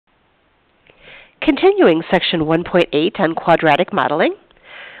Continuing Section 1.8 on quadratic modeling,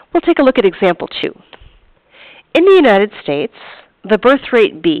 we'll take a look at example 2. In the United States, the birth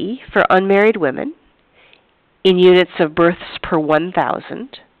rate B for unmarried women in units of births per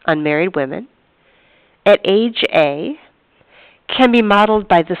 1,000 unmarried women at age A can be modeled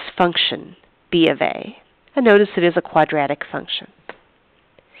by this function, B of A. And notice it is a quadratic function.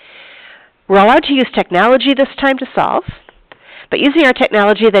 We're allowed to use technology this time to solve, but using our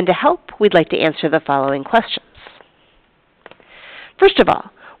technology then to help, we'd like to answer the following questions. First of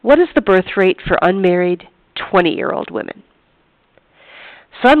all, what is the birth rate for unmarried 20-year-old women?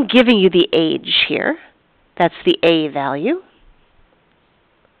 So I'm giving you the age here. That's the A value.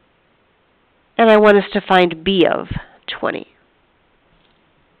 And I want us to find B of 20.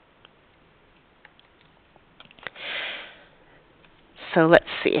 So let's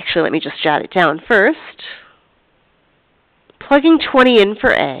see. Actually, let me just jot it down first. Plugging 20 in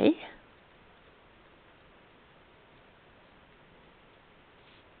for A.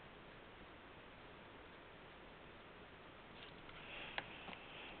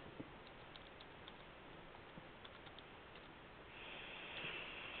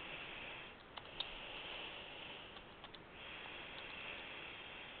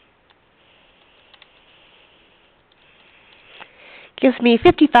 Gives me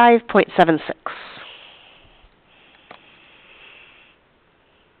 55.76.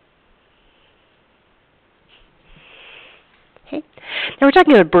 Okay. Now we're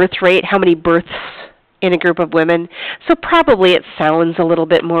talking about birth rate, how many births in a group of women. So probably it sounds a little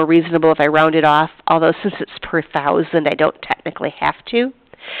bit more reasonable if I round it off, although since it's per 1,000, I don't technically have to.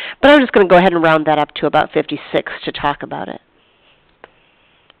 But I'm just going to go ahead and round that up to about 56 to talk about it.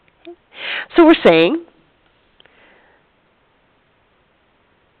 Okay. So we're saying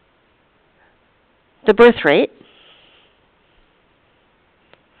the birth rate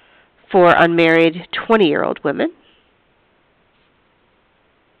for unmarried 20-year-old women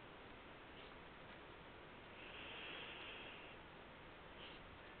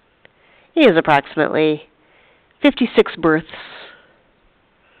is approximately 56 births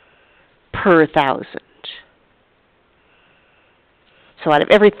per 1,000. So out of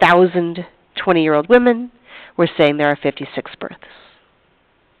every 1,000 20-year-old women, we're saying there are 56 births.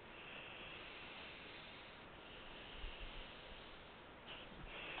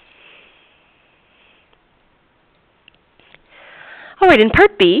 All right, in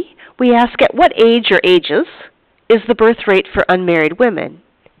Part B, we ask at what age or ages is the birth rate for unmarried women?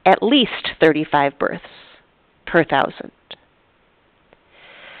 At least 35 births per 1,000.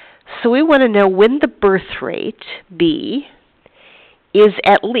 So we want to know when the birth rate, B, is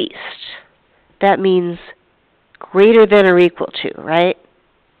at least. That means greater than or equal to, right?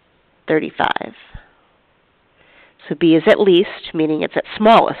 35. So B is at least, meaning it's at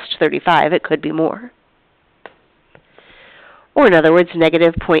smallest 35. It could be more. Or in other words,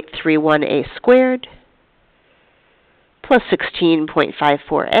 negative 0.31a squared plus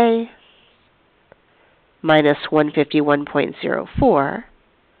 16.54a minus 151.04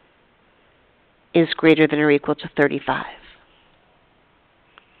 is greater than or equal to 35.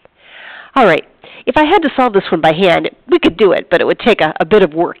 All right, if I had to solve this one by hand, we could do it, but it would take a bit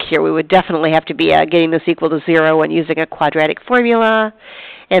of work here. We would definitely have to be getting this equal to 0 and using a quadratic formula.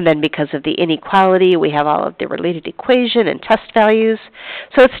 And then because of the inequality, we have all of the related equation and test values.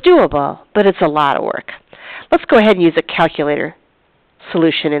 So it's doable, but it's a lot of work. Let's go ahead and use a calculator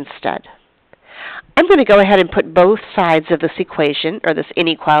solution instead. I'm going to go ahead and put both sides of this equation, or this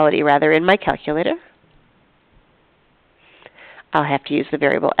inequality rather, in my calculator. I'll have to use the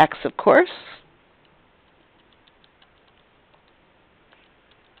variable x, of course.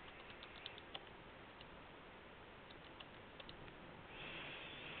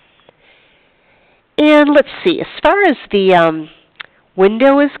 And let's see, as far as the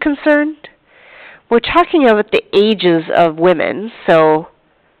window is concerned, we're talking about the ages of women, so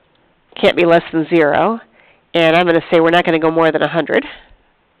can't be less than 0. And I'm going to say we're not going to go more than 100,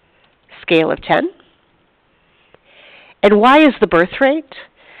 scale of 10. And y is the birth rate.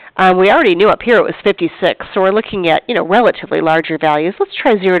 We already knew up here it was 56, so we're looking at relatively larger values. Let's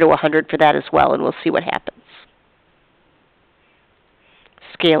try 0 to 100 for that as well, and we'll see what happens.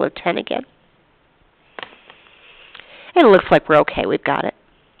 Scale of 10 again. And it looks like we're okay. We've got it.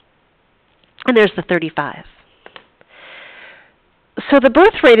 And there's the 35. So the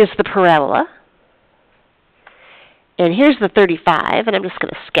birth rate is the parabola. And here's the 35, and I'm just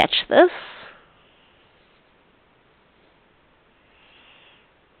going to sketch this.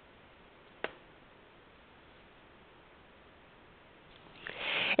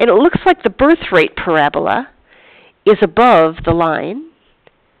 And it looks like the birth rate parabola is above the line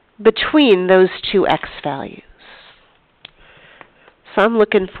between those two x values. So I'm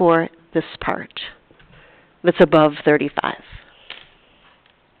looking for this part that's above 35.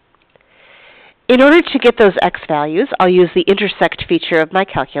 In order to get those x values, I'll use the intersect feature of my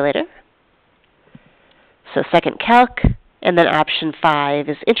calculator. So second calc, and then option 5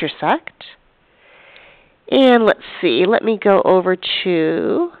 is intersect. And let's see, let me go over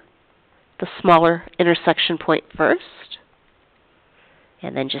to the smaller intersection point first.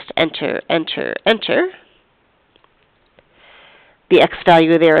 And then just enter, enter, enter. The x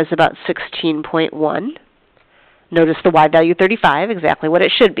value there is about 16.1. Notice the y value 35, exactly what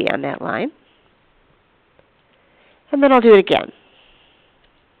it should be on that line. And then I'll do it again.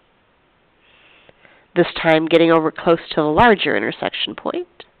 This time getting over close to the larger intersection point.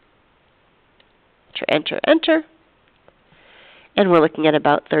 Enter, enter, enter. And we're looking at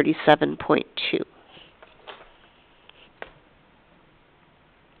about 37.2.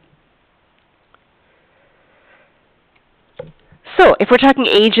 So if we're talking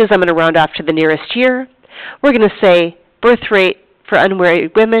ages, I'm going to round off to the nearest year. We're going to say birth rate for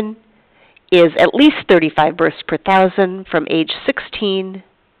unmarried women is at least 35 births per thousand from age 16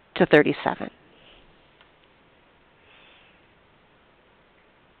 to 37.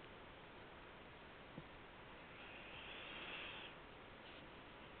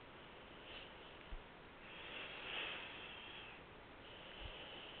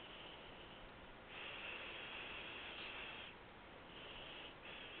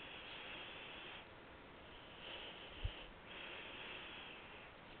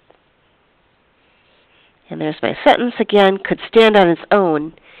 And there's my sentence again, could stand on its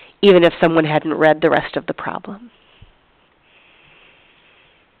own even if someone hadn't read the rest of the problem.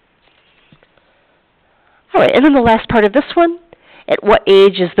 All right, and then the last part of this one, at what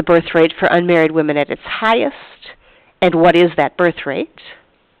age is the birth rate for unmarried women at its highest, and what is that birth rate?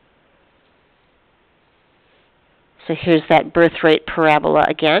 So here's that birth rate parabola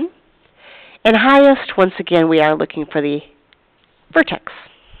again. And highest, once again, we are looking for the vertex.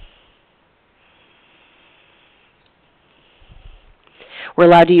 We're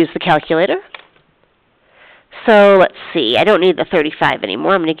allowed to use the calculator. So let's see, I don't need the 35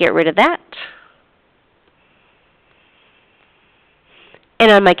 anymore. I'm going to get rid of that.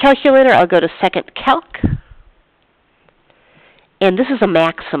 And on my calculator, I'll go to second calc. And this is a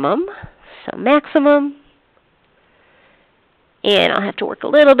maximum. So maximum. And I'll have to work a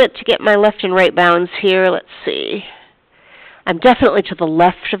little bit to get my left and right bounds here. Let's see. I'm definitely to the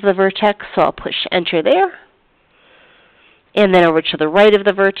left of the vertex, so I'll push enter there. And then over to the right of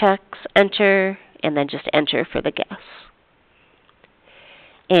the vertex, enter, and then just enter for the guess.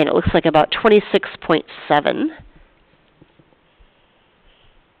 And it looks like about 26.7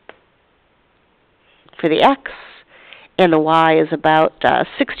 for the x, and the y is about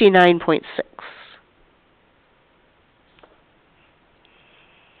 69.6.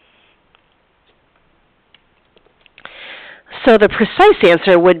 So the precise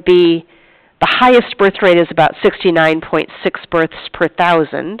answer would be the highest birth rate is about 69.6 births per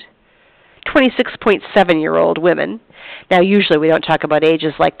thousand, 26.7-year-old women. Now, usually we don't talk about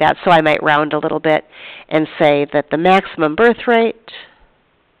ages like that, so I might round a little bit and say that the maximum birth rate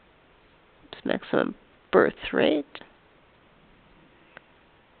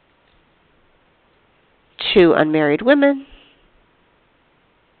to unmarried women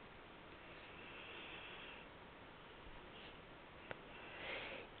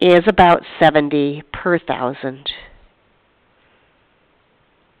is about 70 per thousand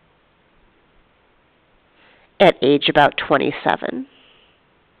at age about 27.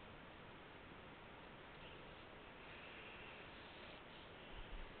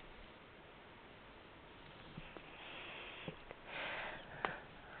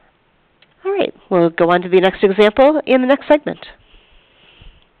 All right, we'll go on to the next example in the next segment.